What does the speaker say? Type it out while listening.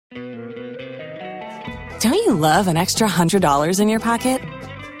Don't you love an extra $100 in your pocket?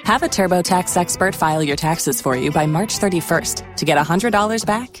 Have a TurboTax expert file your taxes for you by March 31st to get $100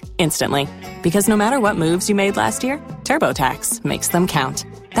 back instantly. Because no matter what moves you made last year, TurboTax makes them count.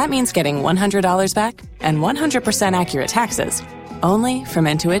 That means getting $100 back and 100% accurate taxes, only from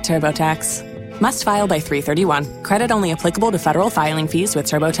Intuit TurboTax. Must file by 3/31. Credit only applicable to federal filing fees with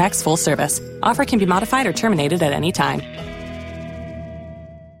TurboTax full service. Offer can be modified or terminated at any time.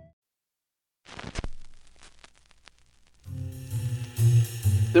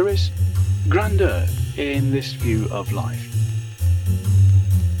 There is grandeur in this view of life.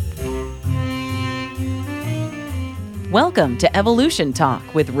 Welcome to Evolution Talk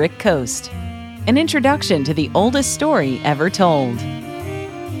with Rick Coast, an introduction to the oldest story ever told.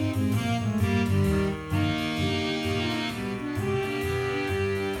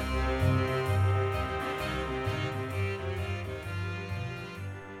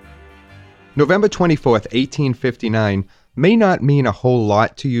 November 24th, 1859 may not mean a whole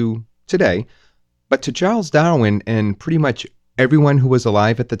lot to you today, but to Charles Darwin and pretty much everyone who was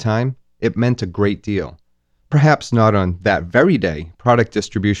alive at the time, it meant a great deal. Perhaps not on that very day. Product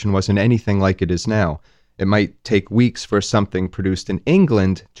distribution wasn't anything like it is now. It might take weeks for something produced in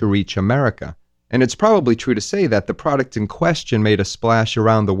England to reach America. And it's probably true to say that the product in question made a splash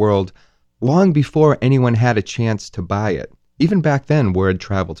around the world long before anyone had a chance to buy it. Even back then, word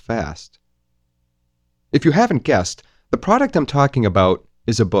traveled fast. If you haven't guessed, the product I'm talking about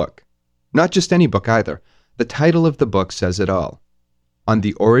is a book. Not just any book either. The title of the book says it all. On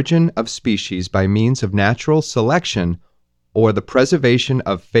the Origin of Species by Means of Natural Selection, or the Preservation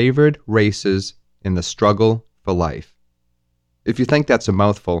of Favored Races in the Struggle for Life. If you think that's a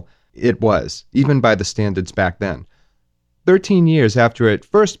mouthful, it was, even by the standards back then. 13 years after it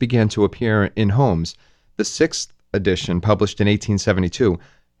first began to appear in homes, the 6th edition, published in 1872,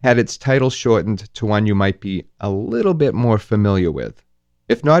 had its title shortened to one you might be a little bit more familiar with.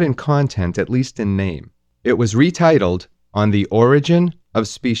 If not in content, at least in name. It was retitled On the Origin of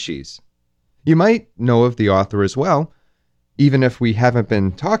Species. You might know of the author as well, even if we haven't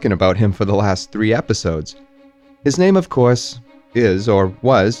been talking about him for the last 3 episodes. His name, of course, is or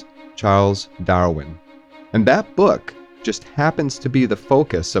was Charles Darwin. And that book just happens to be the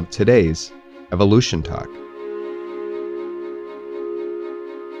focus of today's Evolution Talk.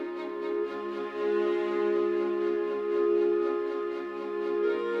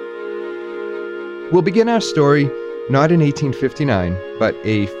 We'll begin our story not in 1859, but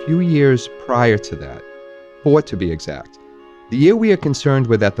a few years prior to that, 4 to be exact. The year we are concerned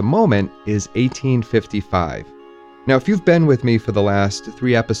with at the moment is 1855. Now, if you've been with me for the last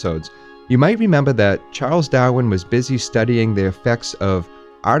 3 episodes, you might remember that Charles Darwin was busy studying the effects of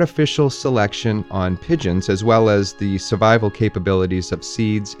artificial selection on pigeons, as well as the survival capabilities of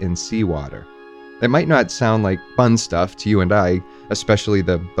seeds in seawater. It might not sound like fun stuff to you and I, especially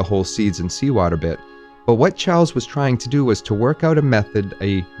the whole seeds in seawater bit, but what Charles was trying to do was to work out a method,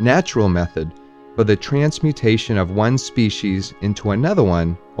 a natural method, for the transmutation of one species into another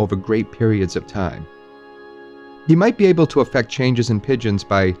one over great periods of time. He might be able to affect changes in pigeons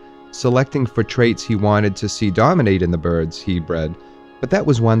by selecting for traits he wanted to see dominate in the birds he bred, but that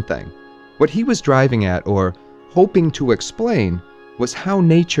was one thing. What he was driving at, or hoping to explain, was how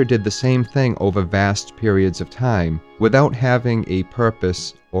nature did the same thing over vast periods of time without having a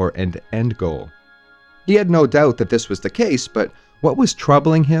purpose or an end goal. He had no doubt that this was the case, but what was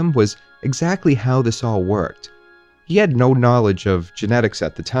troubling him was exactly how this all worked. He had no knowledge of genetics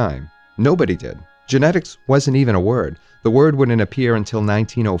at the time. Nobody did. Genetics wasn't even a word. The word wouldn't appear until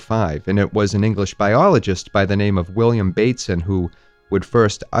 1905, and it was an English biologist by the name of William Bateson who would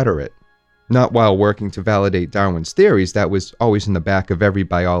first utter it. Not while working to validate Darwin's theories, that was always in the back of every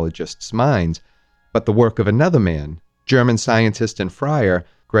biologist's mind, but the work of another man, German scientist and friar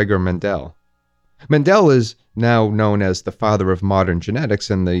Gregor Mendel. Mendel is now known as the father of modern genetics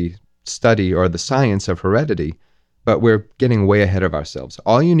and the study or the science of heredity, but we're getting way ahead of ourselves.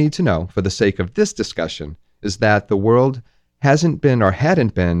 All you need to know, for the sake of this discussion, is that the world hasn't been or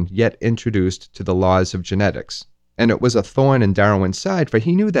hadn't been yet introduced to the laws of genetics, and it was a thorn in Darwin's side, for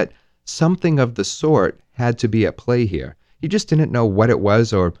he knew that something of the sort had to be at play here. He just didn't know what it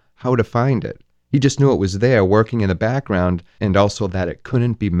was or how to find it. He just knew it was there, working in the background, and also that it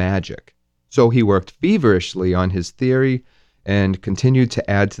couldn't be magic. So he worked feverishly on his theory and continued to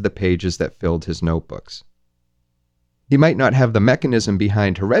add to the pages that filled his notebooks. He might not have the mechanism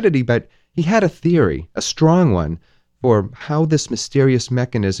behind heredity, but he had a theory, a strong one, for how this mysterious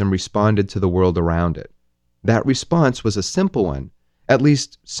mechanism responded to the world around it. That response was a simple one, at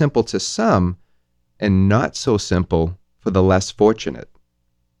least simple to some, and not so simple for the less fortunate.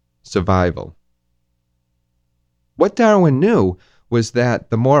 Survival. What Darwin knew was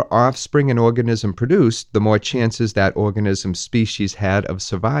that the more offspring an organism produced, the more chances that organism's species had of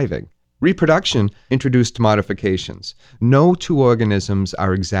surviving. Reproduction introduced modifications. No two organisms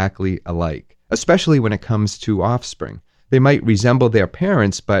are exactly alike, especially when it comes to offspring. They might resemble their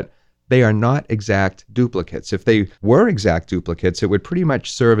parents, but they are not exact duplicates. If they were exact duplicates, it would pretty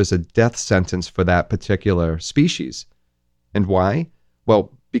much serve as a death sentence for that particular species. And why?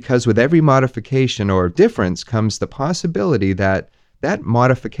 Well, because with every modification or difference comes the possibility that that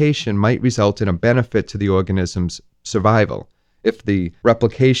modification might result in a benefit to the organism's survival. If the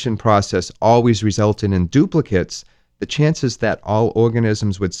replication process always resulted in duplicates, the chances that all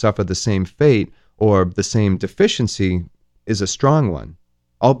organisms would suffer the same fate or the same deficiency is a strong one.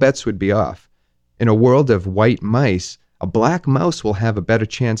 All bets would be off. In a world of white mice, a black mouse will have a better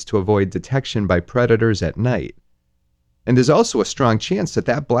chance to avoid detection by predators at night. And there's also a strong chance that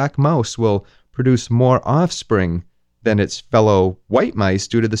that black mouse will produce more offspring than its fellow white mice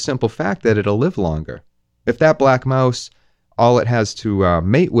due to the simple fact that it'll live longer. If that black mouse, all it has to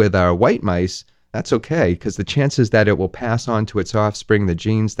mate with are white mice, that's okay, because the chances that it will pass on to its offspring the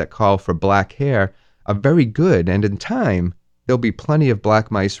genes that call for black hair are very good, and in time, there'll be plenty of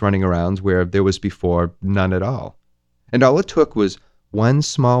black mice running around where there was before none at all. And all it took was one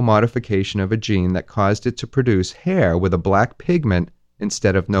small modification of a gene that caused it to produce hair with a black pigment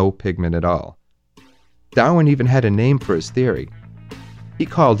instead of no pigment at all. Darwin even had a name for his theory. He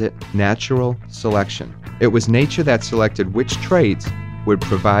called it natural selection. It was nature that selected which traits would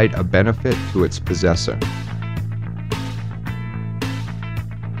provide a benefit to its possessor.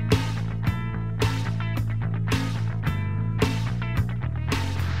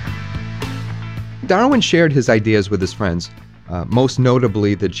 Darwin shared his ideas with his friends, most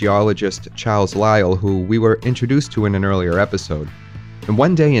notably the geologist Charles Lyell, who we were introduced to in an earlier episode. And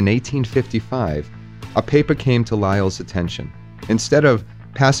one day in 1855, a paper came to Lyell's attention. Instead of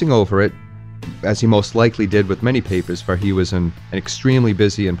passing over it, as he most likely did with many papers, for he was an extremely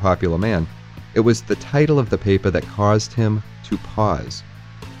busy and popular man, it was the title of the paper that caused him to pause.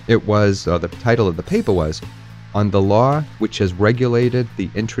 It was, the title of the paper was, "On the Law Which Has Regulated the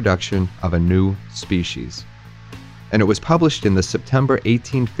Introduction of a New Species." And it was published in the September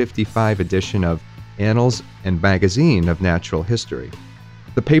 1855 edition of Annals and Magazine of Natural History.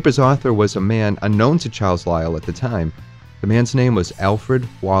 The paper's author was a man unknown to Charles Lyell at the time. The man's name was Alfred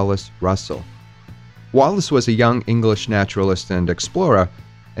Wallace Russell. Wallace was a young English naturalist and explorer,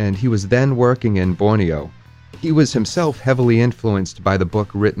 and he was then working in Borneo. He was himself heavily influenced by the book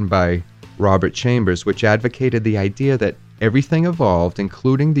written by Robert Chambers, which advocated the idea that everything evolved,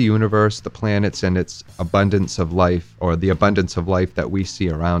 including the universe, the planets, and its abundance of life, or the abundance of life that we see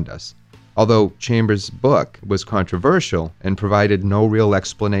around us. Although Chambers' book was controversial and provided no real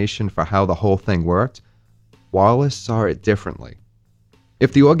explanation for how the whole thing worked, Wallace saw it differently.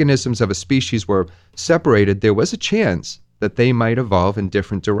 If the organisms of a species were separated, there was a chance that they might evolve in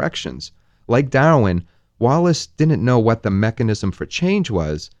different directions. Like Darwin, Wallace didn't know what the mechanism for change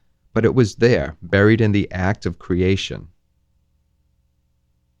was, but it was there, buried in the act of creation.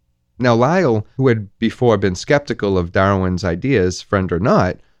 Now, Lyell, who had before been skeptical of Darwin's ideas, friend or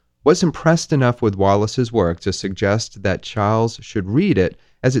not, was impressed enough with Wallace's work to suggest that Charles should read it,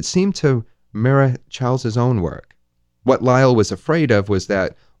 as it seemed to mirror Charles's own work. What Lyell was afraid of was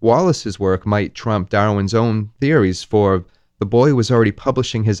that Wallace's work might trump Darwin's own theories, for the boy was already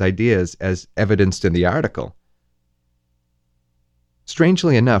publishing his ideas as evidenced in the article.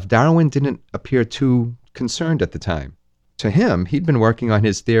 Strangely enough, Darwin didn't appear too concerned at the time. To him, he'd been working on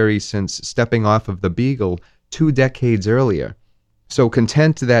his theory since stepping off of the Beagle 2 decades earlier. So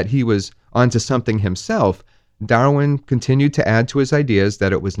content that he was onto something himself, Darwin continued to add to his ideas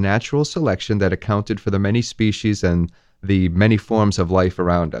that it was natural selection that accounted for the many species and the many forms of life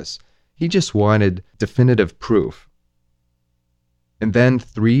around us. He just wanted definitive proof. And then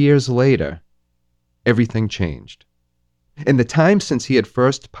 3 years later, everything changed. In the time since he had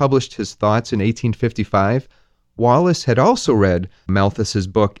first published his thoughts in 1855, Wallace had also read Malthus's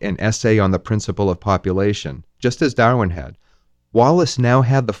book, An Essay on the Principle of Population, just as Darwin had. Wallace now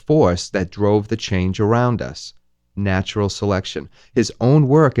had the force that drove the change around us, natural selection. His own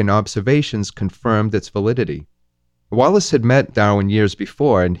work and observations confirmed its validity. Wallace had met Darwin years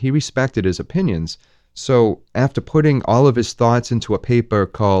before, and he respected his opinions. So, after putting all of his thoughts into a paper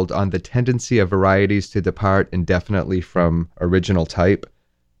called On the Tendency of Varieties to Depart Indefinitely from Original Type,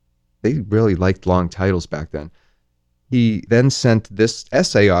 they really liked long titles back then, he then sent this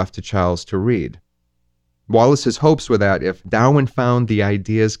essay off to Charles to read. Wallace's hopes were that if Darwin found the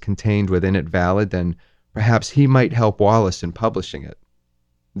ideas contained within it valid, then perhaps he might help Wallace in publishing it.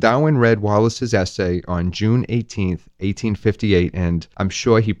 Darwin read Wallace's essay on June 18, 1858, and I'm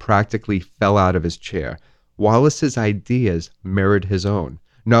sure he practically fell out of his chair. Wallace's ideas mirrored his own.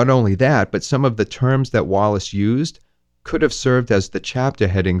 Not only that, but some of the terms that Wallace used could have served as the chapter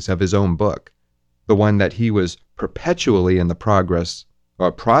headings of his own book, the one that he was perpetually in the process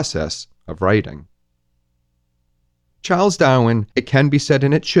of writing. Charles Darwin, it can be said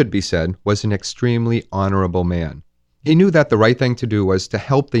and it should be said, was an extremely honorable man. He knew that the right thing to do was to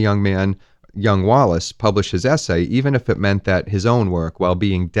help the young Wallace, publish his essay, even if it meant that his own work, while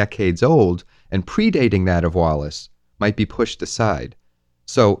being decades old and predating that of Wallace, might be pushed aside.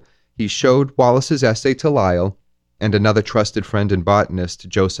 So he showed Wallace's essay to Lyell and another trusted friend and botanist,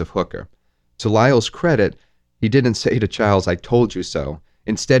 Joseph Hooker. To Lyell's credit, he didn't say to Charles, "I told you so."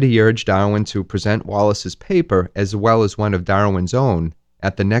 Instead, he urged Darwin to present Wallace's paper as well as one of Darwin's own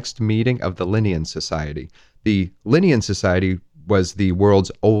at the next meeting of the Linnean Society. The Linnean Society was the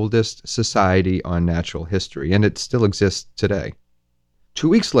world's oldest society on natural history, and it still exists today. 2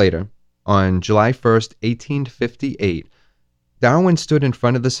 weeks later, on July 1st, 1858, Darwin stood in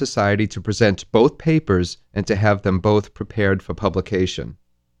front of the society to present both papers and to have them both prepared for publication.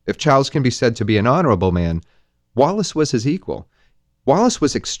 If Charles can be said to be an honorable man, Wallace was his equal. Wallace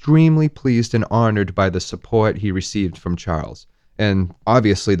was extremely pleased and honored by the support he received from Charles, and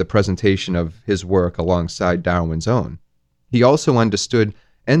obviously the presentation of his work alongside Darwin's own. He also understood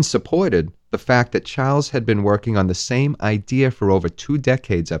and supported the fact that Charles had been working on the same idea for over 2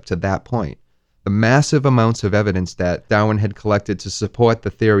 decades up to that point. The massive amounts of evidence that Darwin had collected to support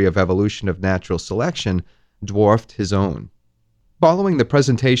the theory of evolution of natural selection dwarfed his own. Following the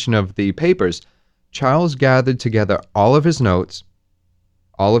presentation of the papers, Charles gathered together all of his notes,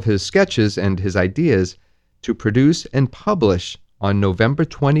 all of his sketches and his ideas to produce and publish on November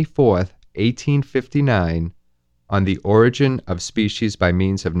 24th, 1859, on the origin of species by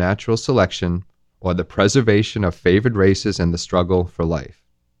means of natural selection, or the preservation of favored races and the struggle for life.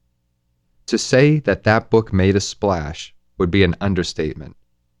 To say that that book made a splash would be an understatement.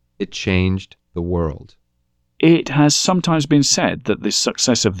 It changed the world. It has sometimes been said that the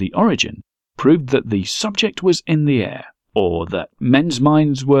success of The Origin proved that the subject was in the air, or that men's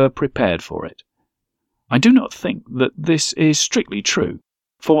minds were prepared for it. I do not think that this is strictly true,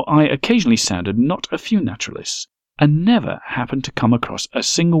 for I occasionally sounded not a few naturalists, and never happened to come across a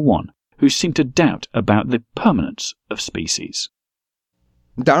single one who seemed to doubt about the permanence of species.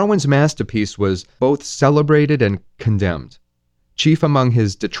 Darwin's masterpiece was both celebrated and condemned. Chief among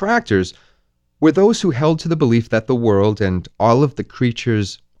his detractors were those who held to the belief that the world and all of the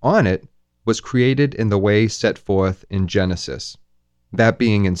creatures on it was created in the way set forth in Genesis. That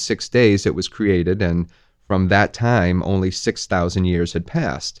being in 6 days it was created, and from that time only 6,000 years had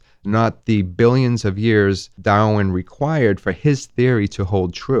passed, not the billions of years Darwin required for his theory to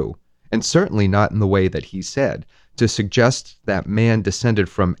hold true, and certainly not in the way that he said. To suggest that man descended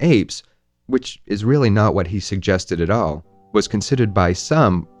from apes, which is really not what he suggested at all, was considered by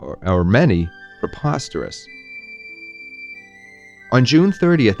some, or many, preposterous. On June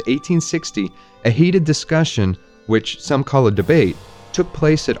 30th, 1860, a heated discussion, which some call a debate, took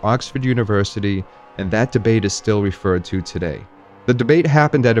place at Oxford University, and that debate is still referred to today. The debate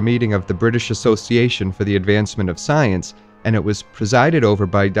happened at a meeting of the British Association for the Advancement of Science, and it was presided over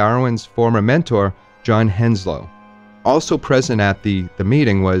by Darwin's former mentor, John Henslow. Also present at the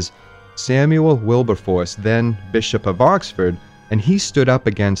meeting was Samuel Wilberforce, then Bishop of Oxford, and he stood up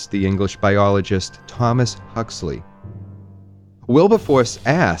against the English biologist Thomas Huxley. Wilberforce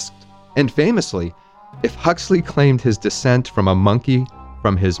asked, and famously, if Huxley claimed his descent from a monkey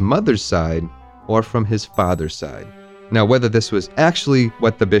from his mother's side or from his father's side. Now, whether this was actually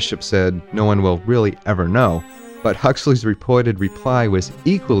what the bishop said, no one will really ever know, but Huxley's reported reply was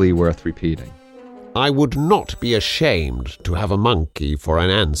equally worth repeating. I would not be ashamed to have a monkey for an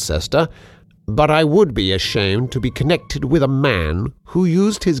ancestor, but I would be ashamed to be connected with a man who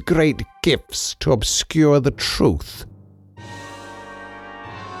used his great gifts to obscure the truth.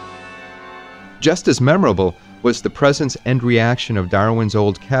 Just as memorable was the presence and reaction of Darwin's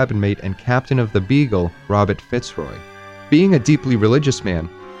old cabin mate and captain of the Beagle, Robert Fitzroy. Being a deeply religious man,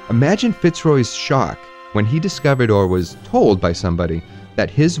 imagine Fitzroy's shock when he discovered, or was told by somebody, that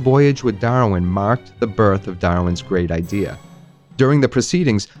his voyage with Darwin marked the birth of Darwin's great idea. During the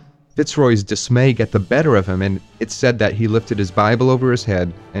proceedings, Fitzroy's dismay got the better of him, and it's said that he lifted his Bible over his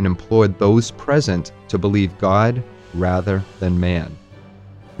head and implored those present to believe God rather than man.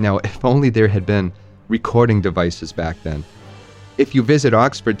 Now, if only there had been recording devices back then. If you visit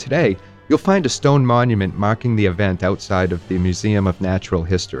Oxford today, you'll find a stone monument marking the event outside of the Museum of Natural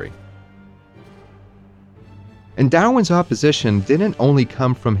History. And Darwin's opposition didn't only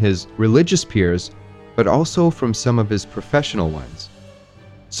come from his religious peers, but also from some of his professional ones.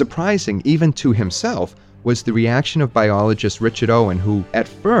 Surprising even to himself was the reaction of biologist Richard Owen, who at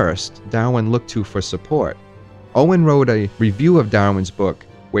first Darwin looked to for support. Owen wrote a review of Darwin's book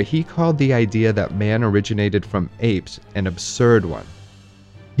where he called the idea that man originated from apes an absurd one.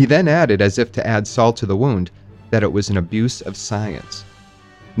 He then added, as if to add salt to the wound, that it was an abuse of science.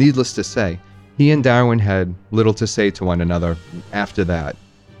 Needless to say, he and Darwin had little to say to one another after that.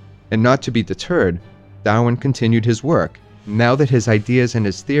 And not to be deterred, Darwin continued his work. Now that his ideas and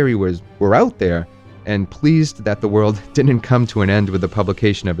his theory were out there, and pleased that the world didn't come to an end with the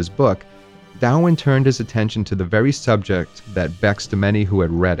publication of his book, Darwin turned his attention to the very subject that vexed many who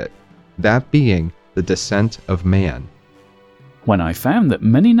had read it, that being the descent of man. When I found that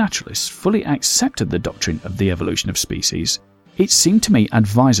many naturalists fully accepted the doctrine of the evolution of species, it seemed to me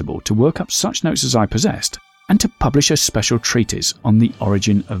advisable to work up such notes as I possessed and to publish a special treatise on the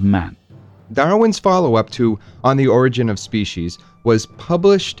origin of man. Darwin's follow-up to On the Origin of Species was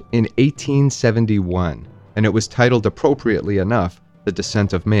published in 1871, and it was titled appropriately enough, The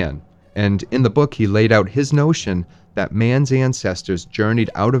Descent of Man. And in the book, he laid out his notion that man's ancestors journeyed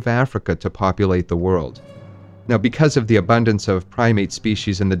out of Africa to populate the world. Now, because of the abundance of primate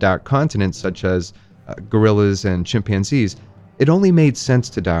species in the dark continent, such as gorillas and chimpanzees, it only made sense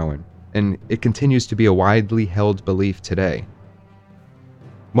to Darwin, and it continues to be a widely held belief today.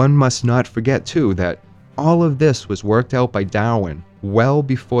 One must not forget, too, that all of this was worked out by Darwin well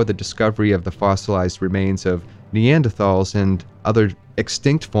before the discovery of the fossilized remains of Neanderthals and other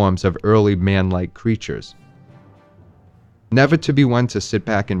extinct forms of early man-like creatures. Never to be one to sit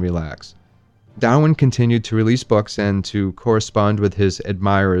back and relax, Darwin continued to release books and to correspond with his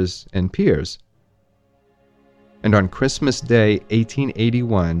admirers and peers. And on Christmas Day,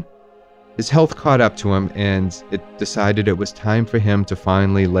 1881, his health caught up to him, and it decided it was time for him to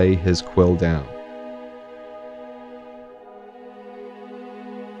finally lay his quill down.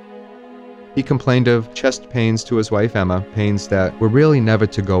 He complained of chest pains to his wife Emma, pains that were really never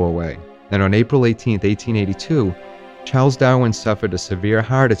to go away. And on April 18, 1882, Charles Darwin suffered a severe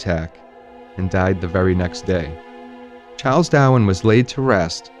heart attack and died the very next day. Charles Darwin was laid to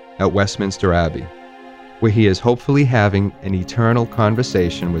rest at Westminster Abbey, where he is hopefully having an eternal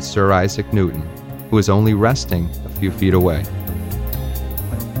conversation with Sir Isaac Newton, who is only resting a few feet away.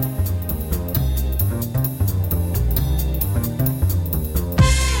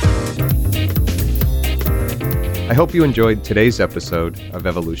 I hope you enjoyed today's episode of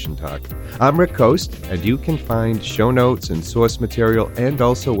Evolution Talk. I'm Rick Coast, and you can find show notes and source material and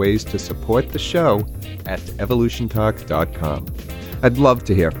also ways to support the show at evolutiontalk.com. I'd love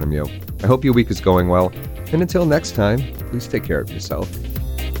to hear from you. I hope your week is going well, and until next time, please take care of yourself.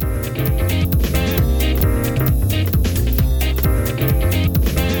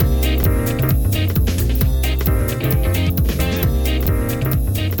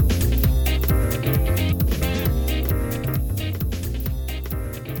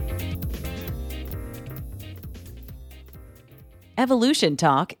 Evolution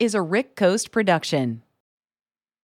Talk is a Rick Coast production.